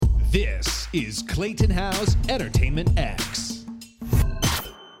is Clayton Howe's Entertainment X.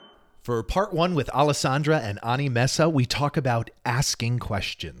 For part one with Alessandra and Ani Mesa, we talk about asking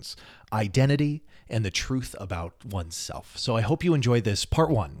questions, identity, and the truth about oneself. So I hope you enjoy this part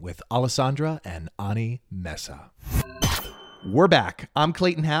one with Alessandra and Ani Mesa. We're back. I'm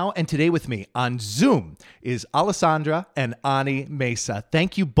Clayton Howe, and today with me on Zoom is Alessandra and Ani Mesa.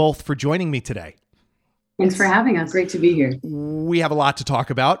 Thank you both for joining me today. Thanks for having us. Great to be here. We have a lot to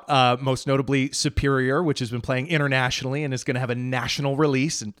talk about, most notably Superior, which has been playing internationally and is going to have a national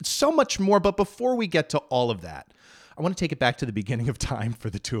release and so much more. But before we get to all of that, I want to take it back to the beginning of time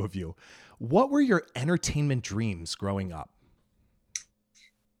for the two of you. What were your entertainment dreams growing up?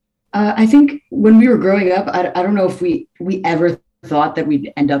 I think when we were growing up, I don't know if we ever thought that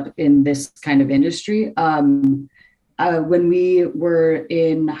we'd end up in this kind of industry. When we were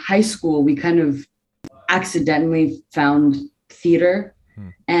in high school, we kind of accidentally found theater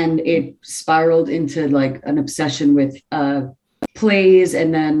and it spiraled into like an obsession with plays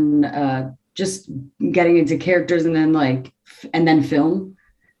and then just getting into characters and then film.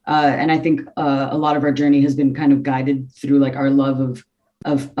 And I think a lot of our journey has been kind of guided through like our love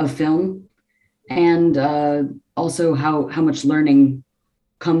of film and also how much learning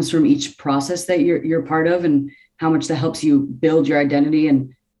comes from each process that you're part of and how much that helps you build your identity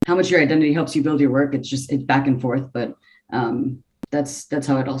and how much your identity helps you build your work. It's back and forth, but that's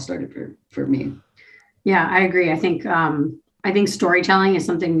how it all started for me. Yeah, I agree. I think storytelling is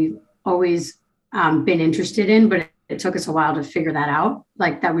something we've always been interested in, but it took us a while to figure that out,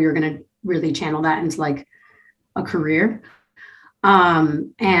 like that we were going to really channel that into like a career.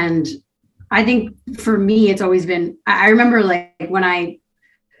 And I think for me, it's always been, I remember like when I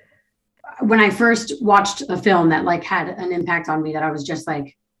first watched a film that like had an impact on me, that I was just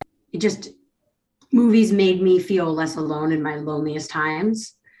like, movies made me feel less alone in my loneliest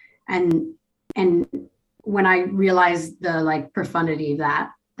times. And when I realized the like profundity of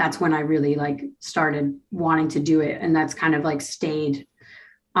that, that's when I really like started wanting to do it. And that's kind of like stayed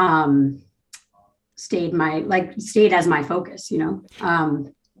as my focus, you know?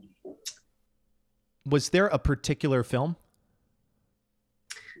 Was there a particular film?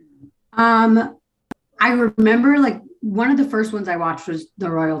 I remember like one of the first ones I watched was The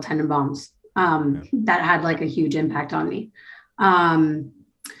Royal Tenenbaums. That had like a huge impact on me. Not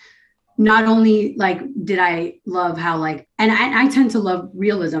only like did I love how like, and I tend to love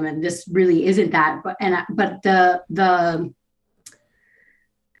realism, and this really isn't that, but the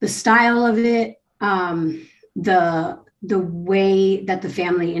style of it, the way that the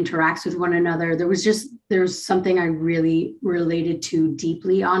family interacts with one another, there's something I really related to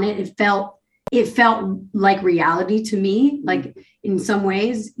deeply on it. It felt like reality to me, like in some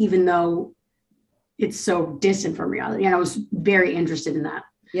ways, even though it's so distant from reality. And I was very interested in that.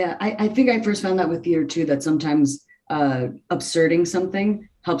 Yeah, I think I first found that with theater too, that sometimes absurding something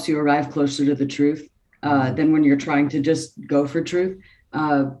helps you arrive closer to the truth than when you're trying to just go for truth.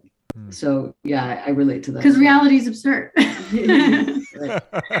 So yeah, I relate to that. Because reality is absurd.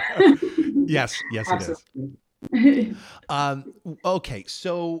 Yes, absolutely. It is. Okay,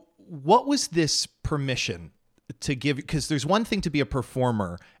 so what was this permission to give? Because there's one thing to be a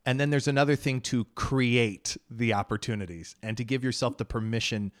performer, and then there's another thing to create the opportunities and to give yourself the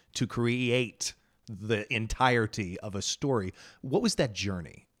permission to create the entirety of a story. What was that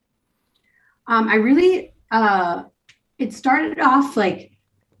journey? I really, it started off like,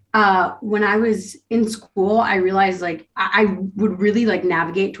 when I was in school, I realized like I would really like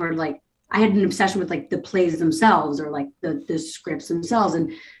navigate toward like, I had an obsession with like the plays themselves or like the scripts themselves.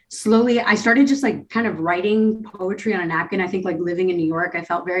 And slowly I started just like kind of writing poetry on a napkin. I think like living in New York, I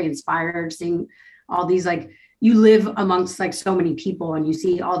felt very inspired seeing all these, like you live amongst like so many people and you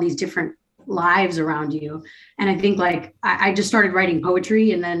see all these different lives around you. And I think like, I just started writing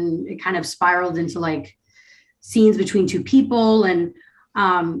poetry, and then it kind of spiraled into like scenes between two people. And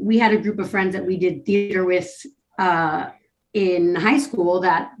we had a group of friends that we did theater with in high school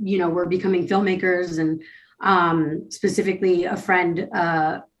that, you know, were becoming filmmakers, and specifically a friend,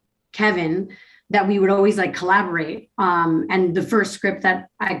 Kevin, that we would always like collaborate. And the first script that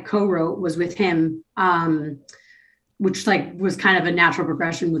I co-wrote was with him, which like was kind of a natural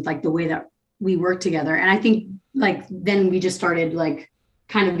progression with like the way that we worked together. And I think like then we just started like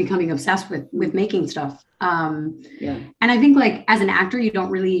kind of becoming obsessed with making stuff. Yeah. And I think like as an actor, you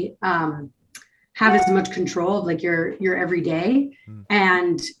don't really have as much control of like your everyday.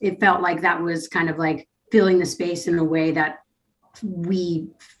 And it felt like that was kind of like filling the space in a way that we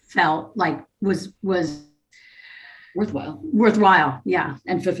felt like was worthwhile. Yeah.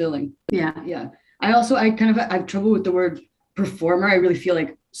 And fulfilling. Yeah. Yeah. I have trouble with the word performer. I really feel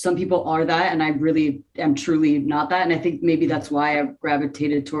like some people are that, and I really am truly not that. And I think maybe that's why I've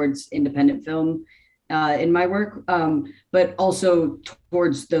gravitated towards independent film in my work, but also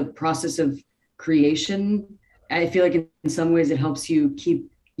towards the process of creation. I feel like in some ways it helps you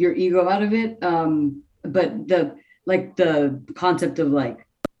keep your ego out of it. But the concept of like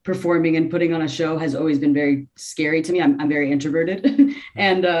performing and putting on a show has always been very scary to me. I'm very introverted,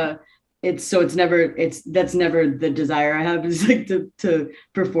 and that's never the desire I have, is like to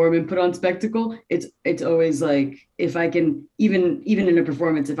perform and put on spectacle. It's always like, if I can, even in a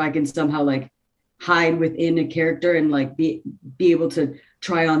performance, if I can somehow like hide within a character and like be able to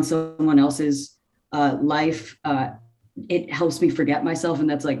try on someone else's life, it helps me forget myself, and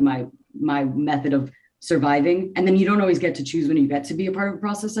that's like my method of surviving. And then you don't always get to choose when you get to be a part of a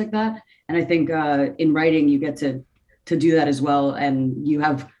process like that. And I think in writing you get to do that as well, and you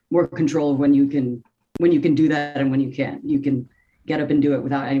have more control of when you can do that and when you can't. You can get up and do it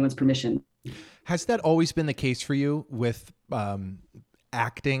without anyone's permission. Has that always been the case for you with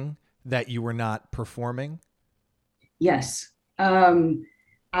acting, that you were not performing? Yes.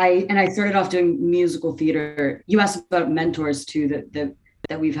 I started off doing musical theater. You asked about mentors too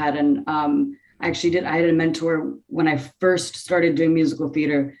that we've had, and I had a mentor when I first started doing musical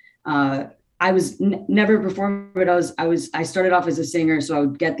theater. I was never a performer, but I started off as a singer, so I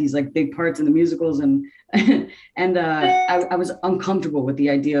would get these like big parts in the musicals, and I was uncomfortable with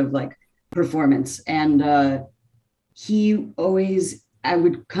the idea of like performance. And I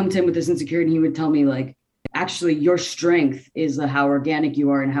would come to him with this insecurity, and he would tell me like, actually your strength is how organic you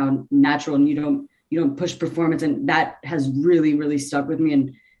are and how natural, and you don't push performance. And that has really, really stuck with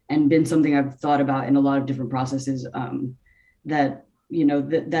me and been something I've thought about in a lot of different processes, that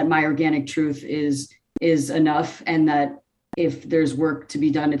that my organic truth is enough, and that if there's work to be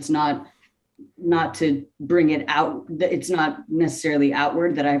done, it's not to bring it out. It's not necessarily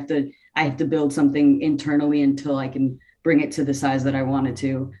outward, that I have to build something internally until I can bring it to the size that I wanted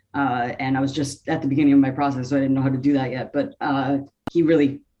to. And I was just at the beginning of my process, so I didn't know how to do that yet. But he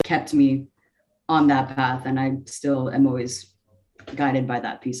really kept me on that path, and I still am always guided by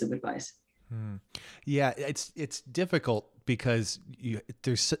that piece of advice. Yeah, it's difficult because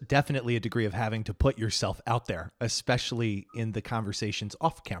there's definitely a degree of having to put yourself out there, especially in the conversations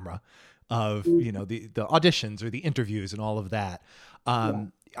off camera of, the auditions or the interviews and all of that.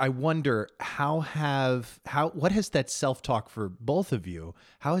 I wonder what has that self-talk for both of you?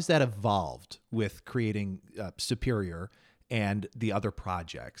 How has that evolved with creating Superior and the other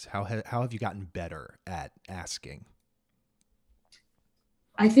projects? How have you gotten better at asking?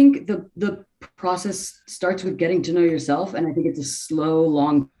 I think the process starts with getting to know yourself. And I think it's a slow,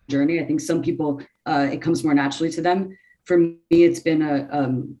 long journey. I think some people, it comes more naturally to them. For me, it's been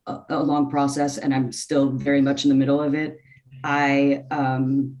a long process, and I'm still very much in the middle of it. And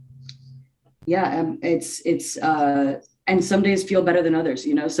some days feel better than others,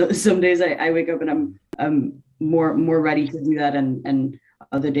 so some days I wake up and I'm more ready to do that. And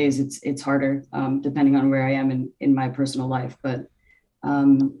other days it's harder, depending on where I am in my personal life. But I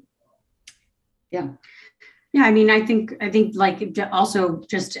mean, I think like also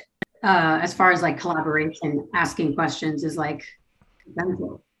just as far as like collaboration, asking questions is like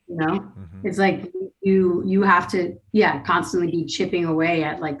essential, It's like you have to constantly be chipping away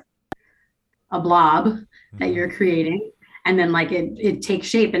at like a blob that you're creating, and then like it takes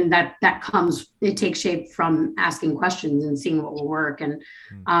shape, and it takes shape from asking questions and seeing what will work. And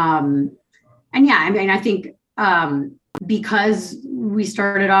I mean, I think because we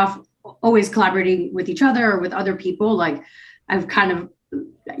started off always collaborating with each other or with other people, like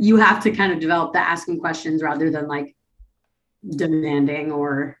you have to kind of develop the asking questions rather than like demanding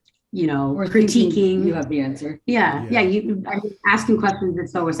or critiquing. You have the answer. I mean, asking questions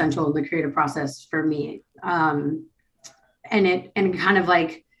is so essential in the creative process for me. And it kind of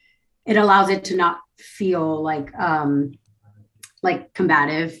like, it allows it to not feel like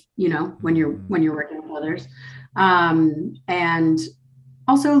combative, when you're working with others. And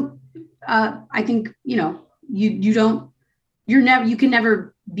also, I think, you can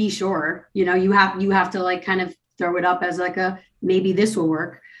never be sure, you have to like kind of throw it up as like maybe this will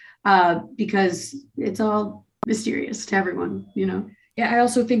work, because it's all mysterious to everyone, Yeah, I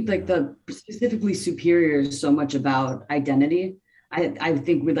also think like specifically Superior is so much about identity. I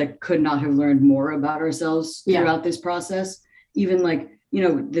think we like could not have learned more about ourselves throughout this process. Even like,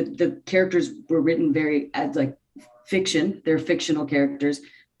 the characters were written very as like fiction. They're fictional characters,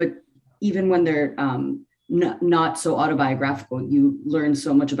 but even when they're not so autobiographical, you learn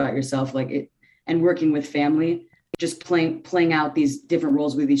so much about yourself. Like it, and working with family, just playing out these different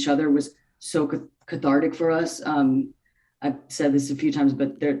roles with each other was so cathartic for us. I've said this a few times,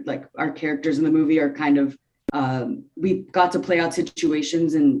 but they're like our characters in the movie are kind of, we got to play out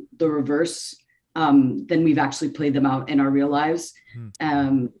situations in the reverse than we've actually played them out in our real lives.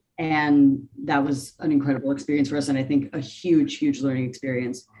 And that was an incredible experience for us. And I think a huge, huge learning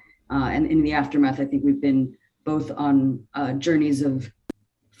experience. And in the aftermath, I think we've been both on journeys of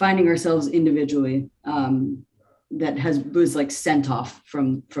finding ourselves individually that was like sent off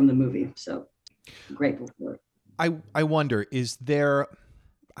from the movie. So grateful for it. I wonder, is there,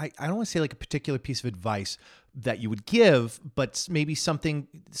 I don't want to say like a particular piece of advice that you would give, but maybe something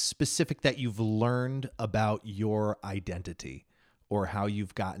specific that you've learned about your identity or how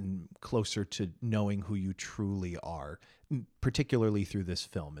you've gotten closer to knowing who you truly are, particularly through this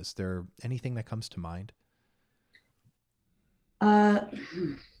film. Is there anything that comes to mind? I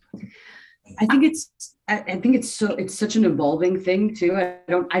think it's such an evolving thing too.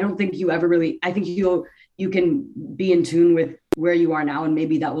 I don't think you ever really, I think you can be in tune with where you are now, and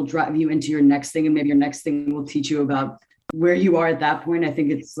maybe that will drive you into your next thing, and maybe your next thing will teach you about where you are at that point. I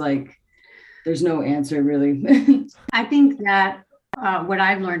think it's like, there's no answer really. I think that what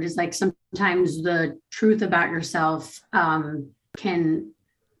I've learned is like sometimes the truth about yourself can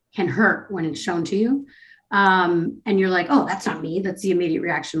hurt when it's shown to you. And you're like, oh, that's not me. That's the immediate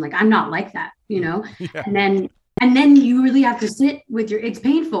reaction. Like, I'm not like that, you know? Yeah. And then you really have to sit with it's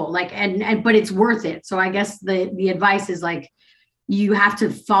painful, like, but it's worth it. So I guess the advice is like, you have to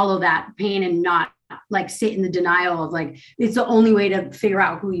follow that pain and not like sit in the denial of like, it's the only way to figure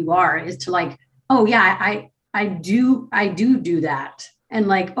out who you are is to like, oh yeah, I do that. And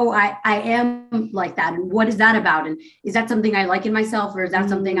like, oh, I am like that. And what is that about? And is that something I like in myself, or is that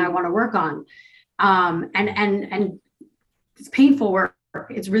something I want to work on? And it's painful work.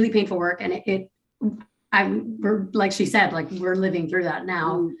 It's really painful work. And we're like she said, like we're living through that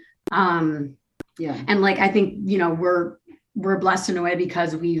now. Yeah. And like, I think, you know, we're blessed in a way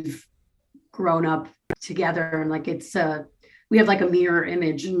because we've grown up together, and like, we have like a mirror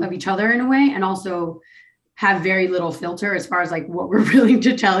image of each other in a way, and also have very little filter as far as like what we're willing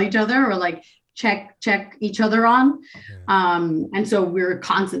to tell each other or like check each other on. And so we're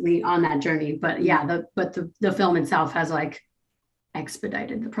constantly on that journey, but yeah, the film itself has like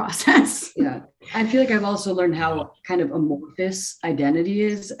expedited the process. Yeah. I feel like I've also learned how kind of amorphous identity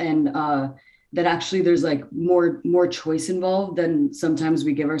is, and that actually there's like more choice involved than sometimes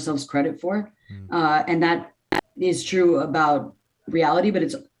we give ourselves credit for. And that is true about reality, but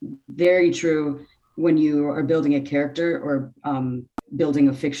it's very true when you are building a character or building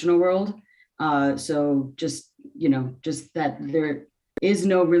a fictional world. So just that there is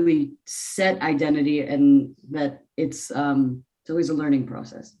no really set identity, and that it's always a learning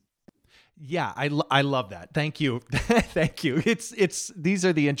process. Yeah, I love that. Thank you. Thank you. These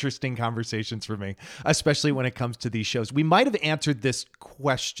are the interesting conversations for me, especially when it comes to these shows. We might have answered this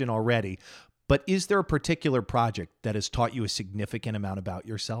question already, but is there a particular project that has taught you a significant amount about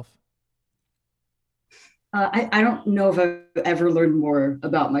yourself? I don't know if I've ever learned more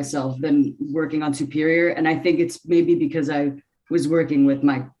about myself than working on Superior. And I think it's maybe because I was working with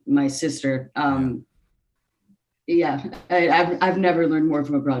my sister. I've never learned more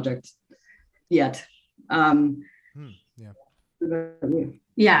from a project yet. No,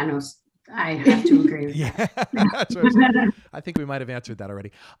 I have to agree. Yeah, I think we might have answered that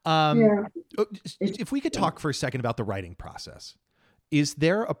already. If we could talk for a second about the writing process. Is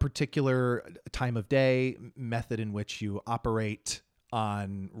there a particular time of day, method in which you operate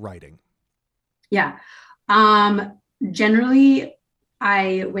on writing? Yeah. Generally,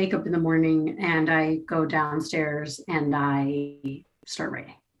 I wake up in the morning and I go downstairs and I start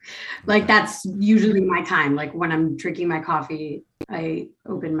writing. Like that's usually my time. Like when I'm drinking my coffee, I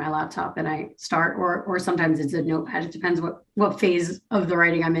open my laptop and I start, or sometimes it's a notepad. It depends what phase of the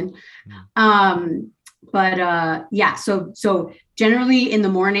writing I'm in. So generally in the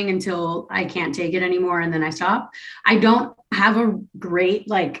morning until I can't take it anymore, and then I stop. I don't have a great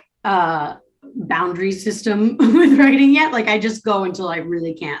boundary system with writing yet. Like I just go until I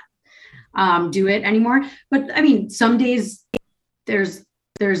really can't do it anymore. But I mean, some days there's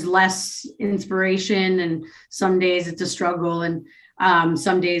less inspiration, and some days it's a struggle, and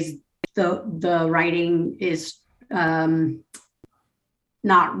some days the writing is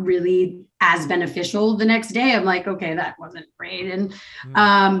not really as beneficial the next day. I'm like, okay, that wasn't great. And,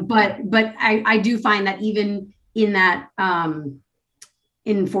 but I do find that even in that,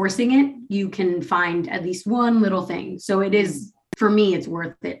 enforcing it, you can find at least one little thing. So it is, for me, it's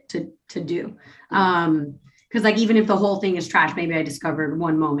worth it to do. Cause like, even if the whole thing is trash, maybe I discovered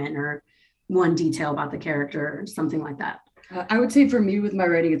one moment or one detail about the character or something like that. I would say for me with my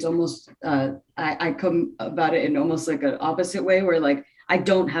writing, it's almost I come about it in almost like an opposite way where like I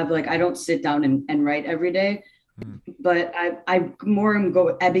don't sit down and write every day, but I more am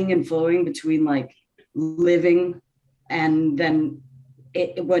go ebbing and flowing between like living and then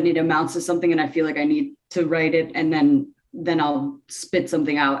when it amounts to something and I feel like I need to write it and then I'll spit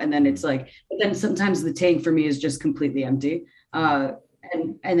something out and then it's like, but then sometimes the tank for me is just completely empty.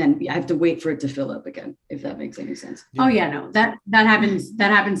 And then I have to wait for it to fill up again, if that makes any sense. Oh yeah, no, that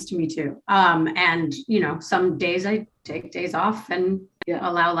happens to me too. And some days I take days off and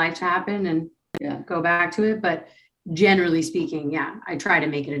allow life to happen and go back to it. But generally speaking, I try to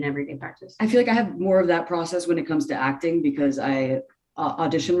make it an everyday practice. I feel like I have more of that process when it comes to acting because I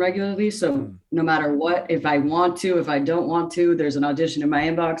audition regularly. So no matter what, if I want to, if I don't want to, there's an audition in my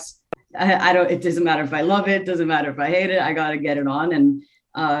inbox. It doesn't matter if I love it, doesn't matter if I hate it, I got to get it on. And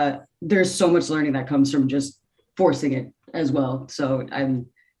there's so much learning that comes from just forcing it as well. So I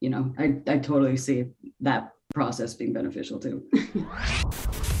totally see that process being beneficial too.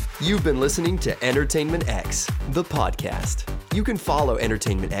 You've been listening to Entertainment X, the podcast. You can follow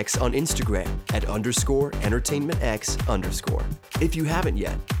Entertainment X on Instagram at _EntertainmentX_. If you haven't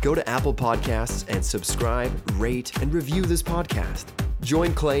yet, go to Apple Podcasts and subscribe, rate, and review this podcast.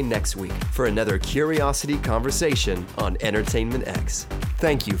 Join Clay next week for another curiosity conversation on Entertainment X.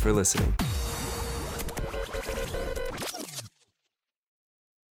 Thank you for listening.